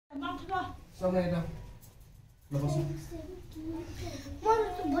सँगै न ल बस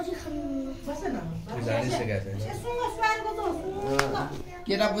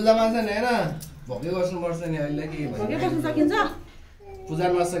केटा पूजा मान्छ नि होइन भोकै बस्नुपर्छ नि अहिले के पूजा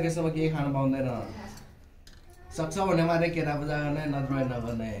नसकेसम्म केही खानु पाउँदैन सक्छ भने मात्रै केटा पूजा गर्ने नत्र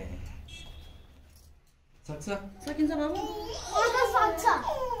नगर्ने सक्छ सकिन्छ बाबु सक्छ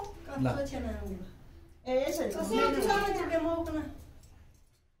ल ए यसरी ल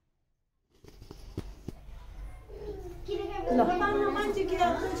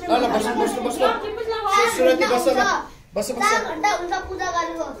बस सुरती बस 4 घण्टा हुन्छ पूजा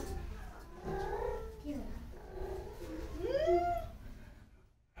गरेको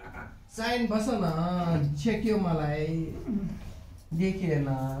साइन बस न छेक्यो मलाई देखेन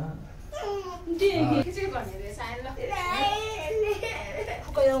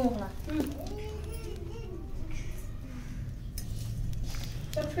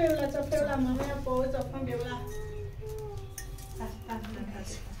चपेला मलाई पाउ चप्पा बेला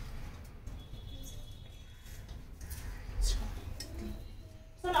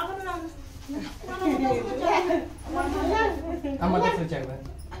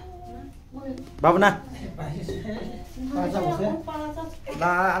बाबु ना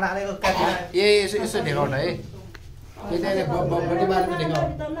यसो देखाउ न है केटाले बडी बारेको देखाउ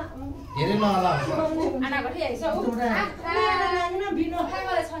धेरै नहोला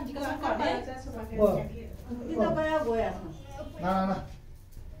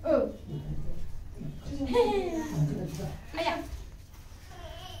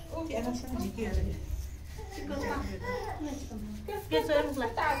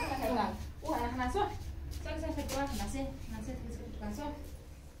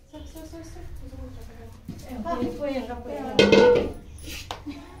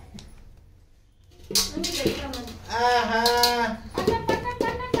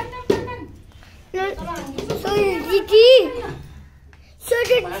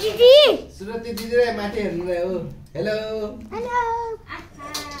सुरती दिदी रे माथि हेर्नु रे हो हेलो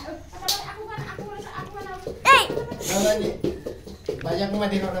बाजाकोमा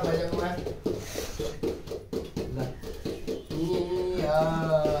देखाउन बाजाकोमा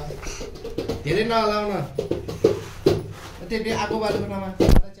धेरै नहलाउन त्यति आगो बालेको ठाउँमा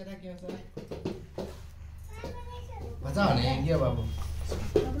चेटा के हुन्छ भन्छ भने के बाबु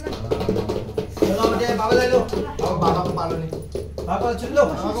बाबालाई लो बाबाको पालो नि बाबा छिल्लो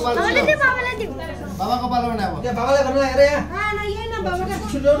बाबाको पालो बाबाको पालो नि अब बाबालाई गर्नु हेरे यहाँ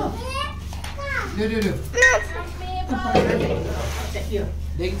छिल्लो लो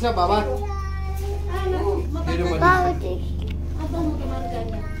देखिन्छ बाबा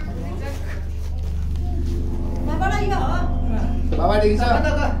बाबा देखिन्छ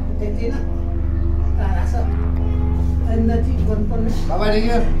बाबा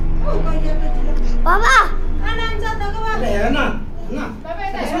देखियो बाबा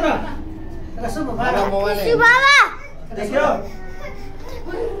बाबा मोबाइल बाबा देखियो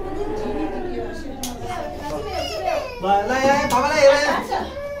बाबालाई हेरे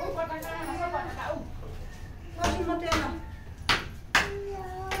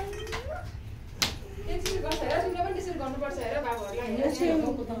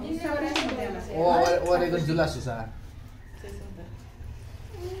ओरेको जुला सुसा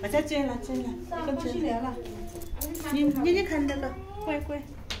अच्छा चेला नि खान्दा ल कोही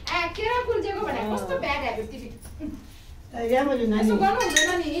केरा फुल्जेको भने कस्तो ब्याड ह्याबिट तिमी या मैले नानी यसो गर्नु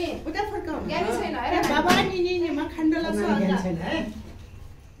हुँदैन नि उता फर्काउ ज्ञानी छैन हेर बाबा नि म खान्दा ल छैन है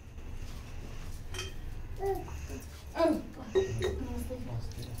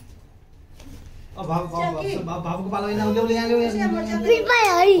बाबुको पालो ल्याउ यहाँ ल्याउ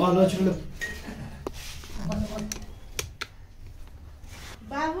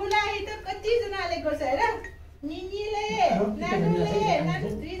बाबुलाई त कति जनाले गर्छ हेर निनीले नानुले नानु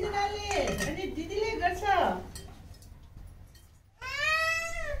 3 जनाले अनि दिदीले गर्छ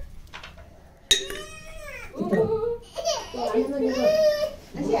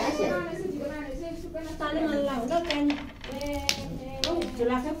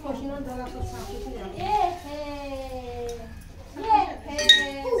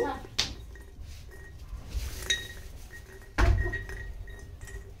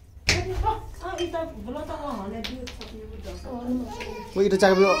कोही त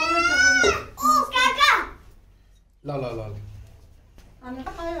चाबी ल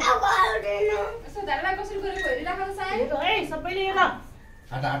यसो धरलाई कसरी गरेको हेरिराख्नु न सायद ए सबैले हेर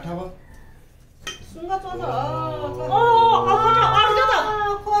आटा आटा भयो सुंगा चोदो ओ अर्को त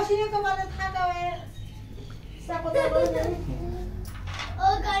खोसिएको बाले थाहा गए साको त ओ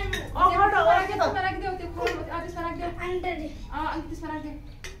गर्नु के त राखिदेऊ त्यो खोल त्यसमा राखिदेऊ अन्डर अनि त्यसमा राखिदेऊ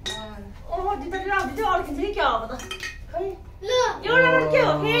ओहो दिदी अड्किन्छ कि क्या अब त खै एउटा अड्क्यो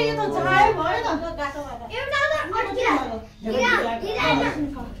फेरि यो त झायो भयो त गाटोबाट एउटा अड्कियो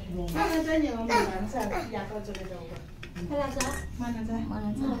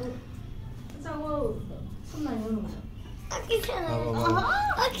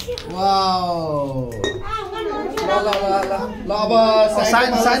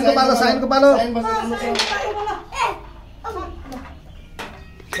साइनको पालो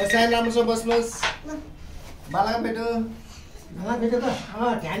साइन राम्रोसँग बस्नुहोस् बालाका बेटो बेटो त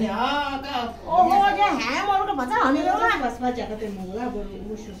ध्यान ओहो यहाँ ह्यामहरुको भन्छ हनेर होला बसमा ज्याको त्यो मुला बरु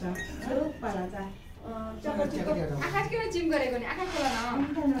मुसुसा पाला जा आकाश किन जिम गरेको नि आकाश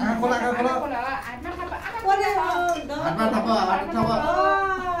खोला न खोला हातमा थाप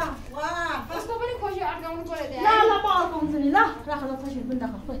वाह कसको पनि खोसी अड्काउनु पर्यो ल त्यहाँ ल म अड्काउँछु नि ल राख ल खोसी पनि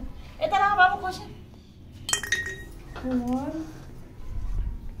राख खोइ यता राख बाबु खोसी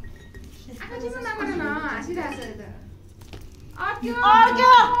आकाश जिम नगर न हाँसिरहेछ त अड्क्यो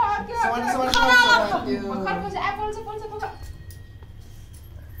भर्खर खोसी आ पोल्छ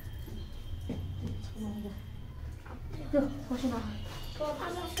त्यो खोसी न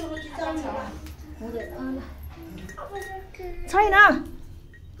छैन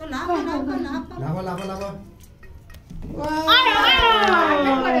लाभ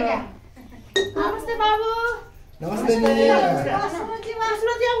नमस्ते बाबु नमस्ते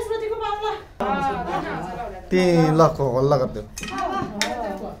श्रुतिको बाबु त्यही लको हल्ला गर्दै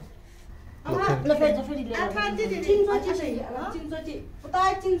ल फेरि फेरि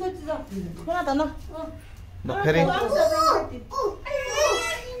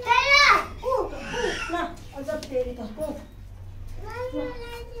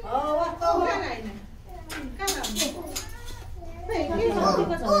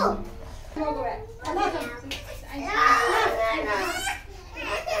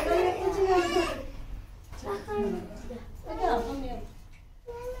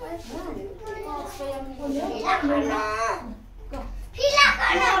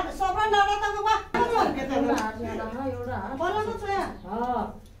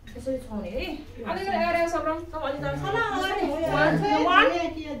यसरी छाउने है अलिकति अगाडि सबरम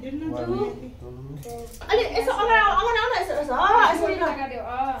अलि यसो अगाडि आउन यसो यसरी लगाइदियो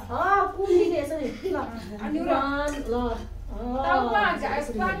कुन्दिने यसरी ल अनि ल ताउमा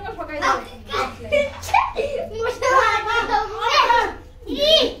पानीमा फकाइदियो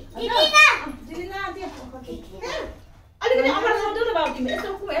अलिकति अगाडि आउँदैन बाबु तिमी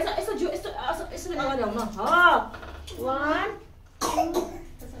यस्तो यसरी अगाडि आउन 1 2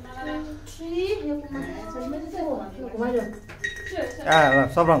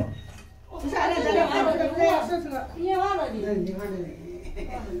 सबरङ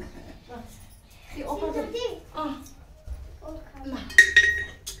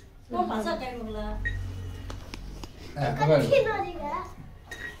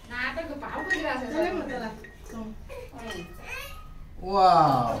नाटकको भाउ खोजिरहेछ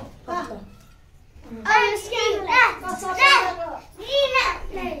Wow. I'm scared.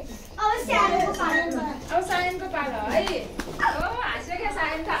 अब सायनको पालो है हाँस्यो क्या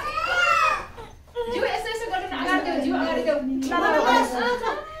सायन खा जिउ यसो गर्नु न अगाडि देऊ जिउ अगाडि देऊ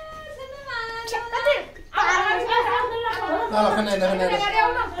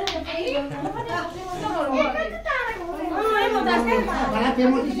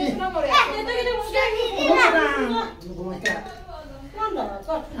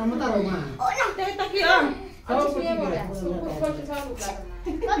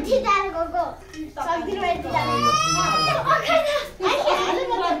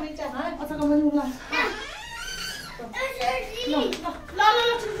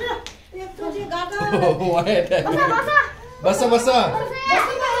Basa basa.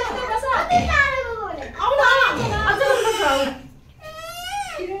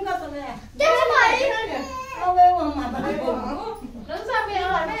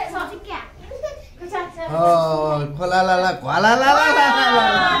 Oh, kola la la, kola la la la.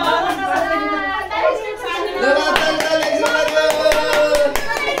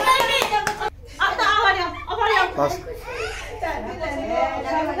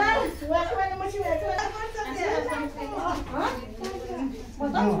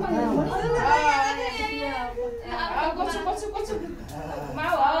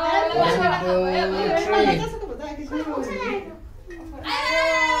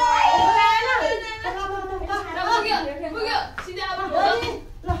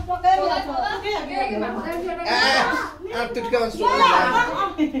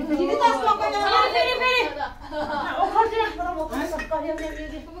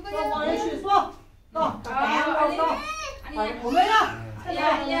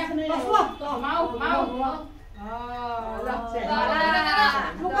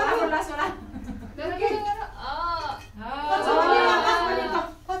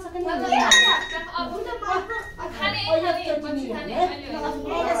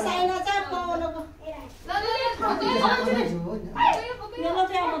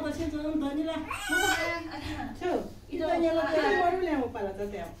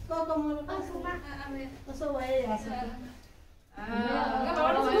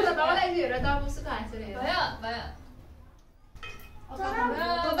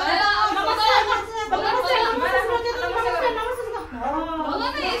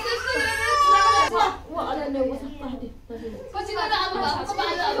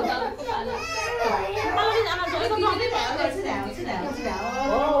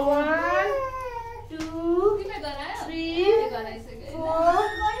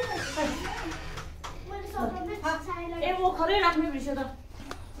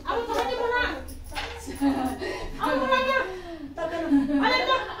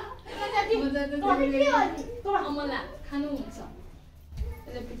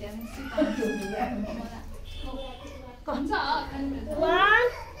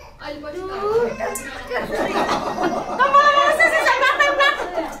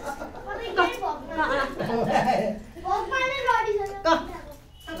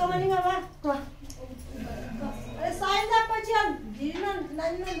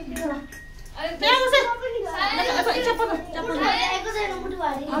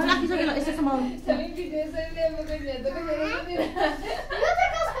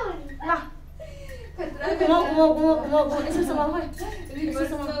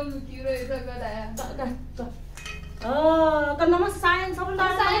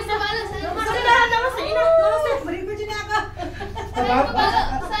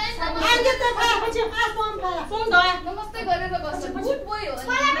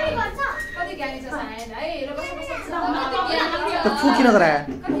 फुकिन गराए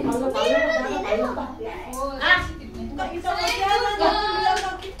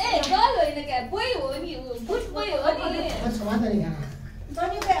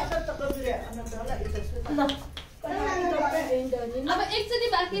अब एकचोटि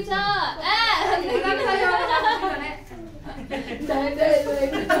बाँकी छ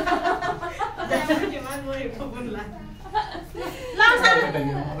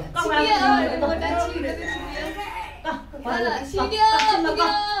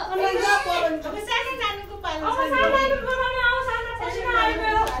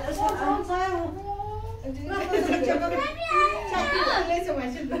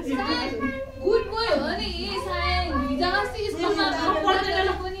गुड बोय हो नि सायन हिजो अस्ति स्कुलमा पढ्दैन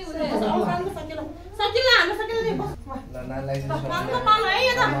पनि हुँदै सकिला हाम्रो सकिला दे पालो है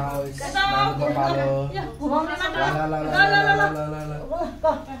यो त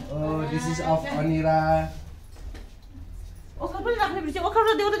This is of Anira. ओखर पनि राख्ने बिर्से ओखर त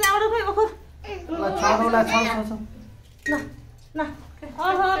देउरा त्यहाँबाट खोइ ओखर छाडौला छाड ल ल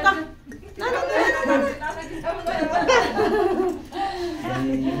ओहो त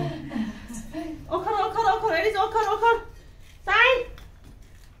ओखर ओखर ओखर हेरिस ओखर ओखर साइन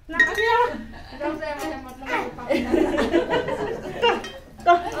न अबिया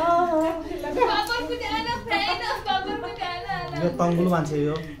यो तङ्गुल मान्छे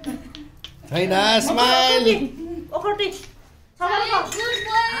यो छैन स्माइल ओखर टिक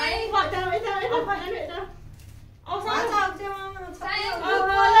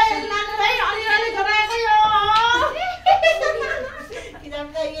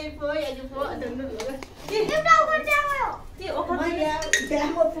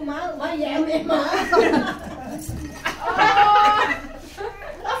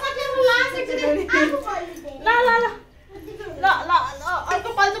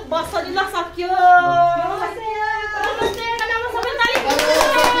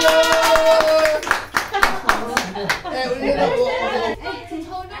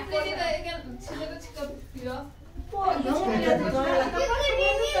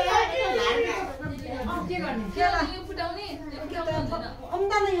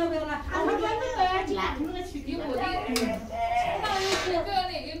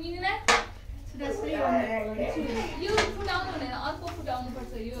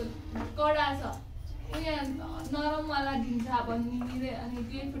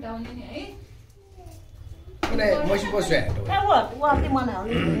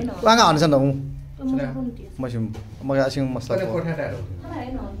वाङा हान्छ न मसिम मगा सिङ मसला कोठा टाढो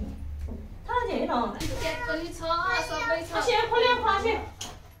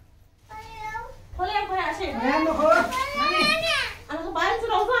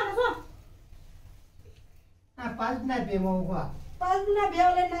Pasuna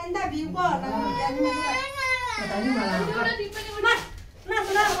biole nainda biuko na yani mana. Tadi malah. एउटा टिप पनि Na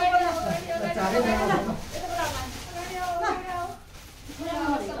suna Cari malah.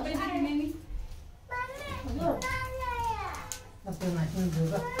 सबै दिने नि Apa macam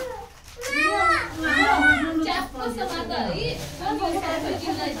juga. च्याप्पो समात है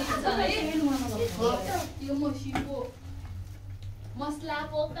सब्जीलाई दिन्छ है यो मसिनको मसला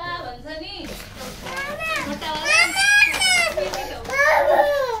पोका भन्छ नि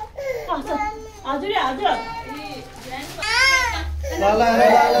हजुर हजुर ल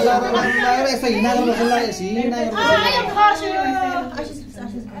यसो हिँडाएर बस्नु ल यसो हिँडाएर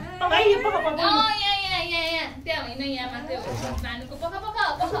त्यहाँ होइन यहाँ मात्रै हो भानुको पख पख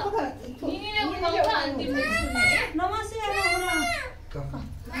पख निनीले उठाउँछ अनि तिमीले सुन्ने है नमस्ते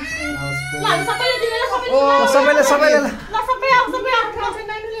सबैले सबैले ल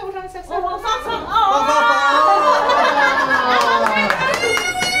नानीले उठाउन सक्छ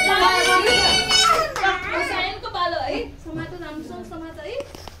साइनको पालो है समातो राम्रोसँग समात है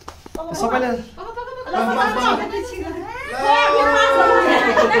सबैले पख पख पख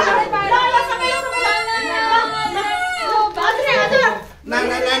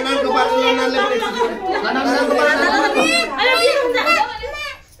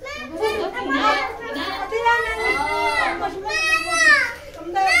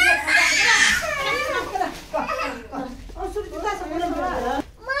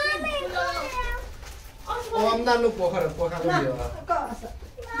Lu pokhara pokhara dia.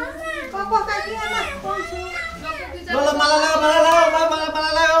 ल मलाई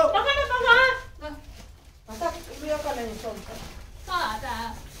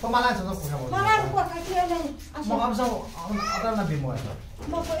Pemalan sa ko mo. Malan ko kaya lang. Mo kam sa ada na bimo ito.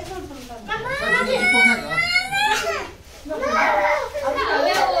 Mo ko ito punta.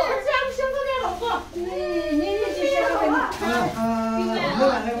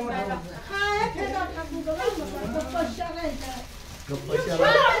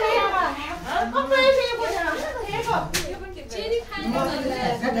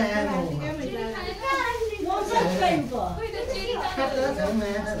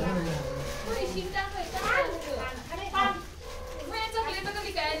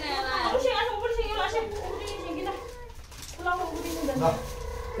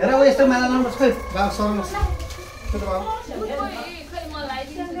 Era o este malah nang bosku. Ba sorong. Kita ba. खै म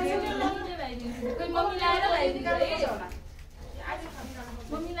लाइदिन्छु खै म मिलाएर लाइदिन्छु है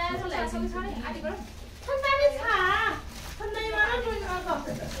म मिलाएर लाइदिन्छु ठन्डाले छ ठन्डामा न जोइन गर्छ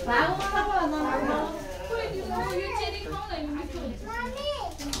भागमा न खोइ यो चेरी खाऊ न मिठो हुन्छ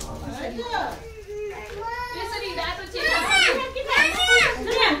यसरी रातो चेरी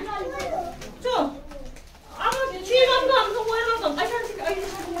चो अब चिरनको हाम्रो गएर त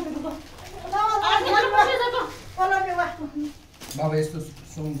Baba esto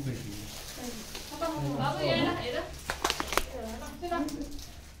son pequeños. बाबु हेर हेर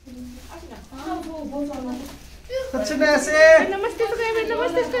Kacina se. Namaste subscriber,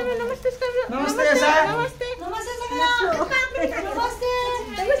 namaste subscriber, namaste subscriber. Namaste sa. Namaste. Namaste subscriber. Namaste.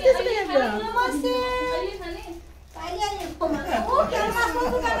 Namaste subscriber. Namaste. अहिले खाने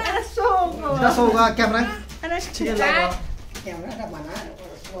Kita suka kamera. Chicken lagi. Kamera tak mana?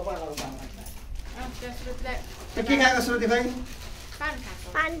 Coba kalau bang. Ke खाएको सुरु देखाइ.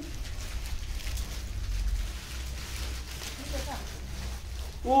 Pan.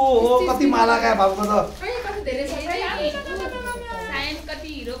 ओ कति माला क्या बाबुको त. अनि कति धेरै छ साइन कति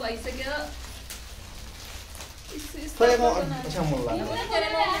हिरो भइसक्यो खोइको अच्छा मन लाग्यो.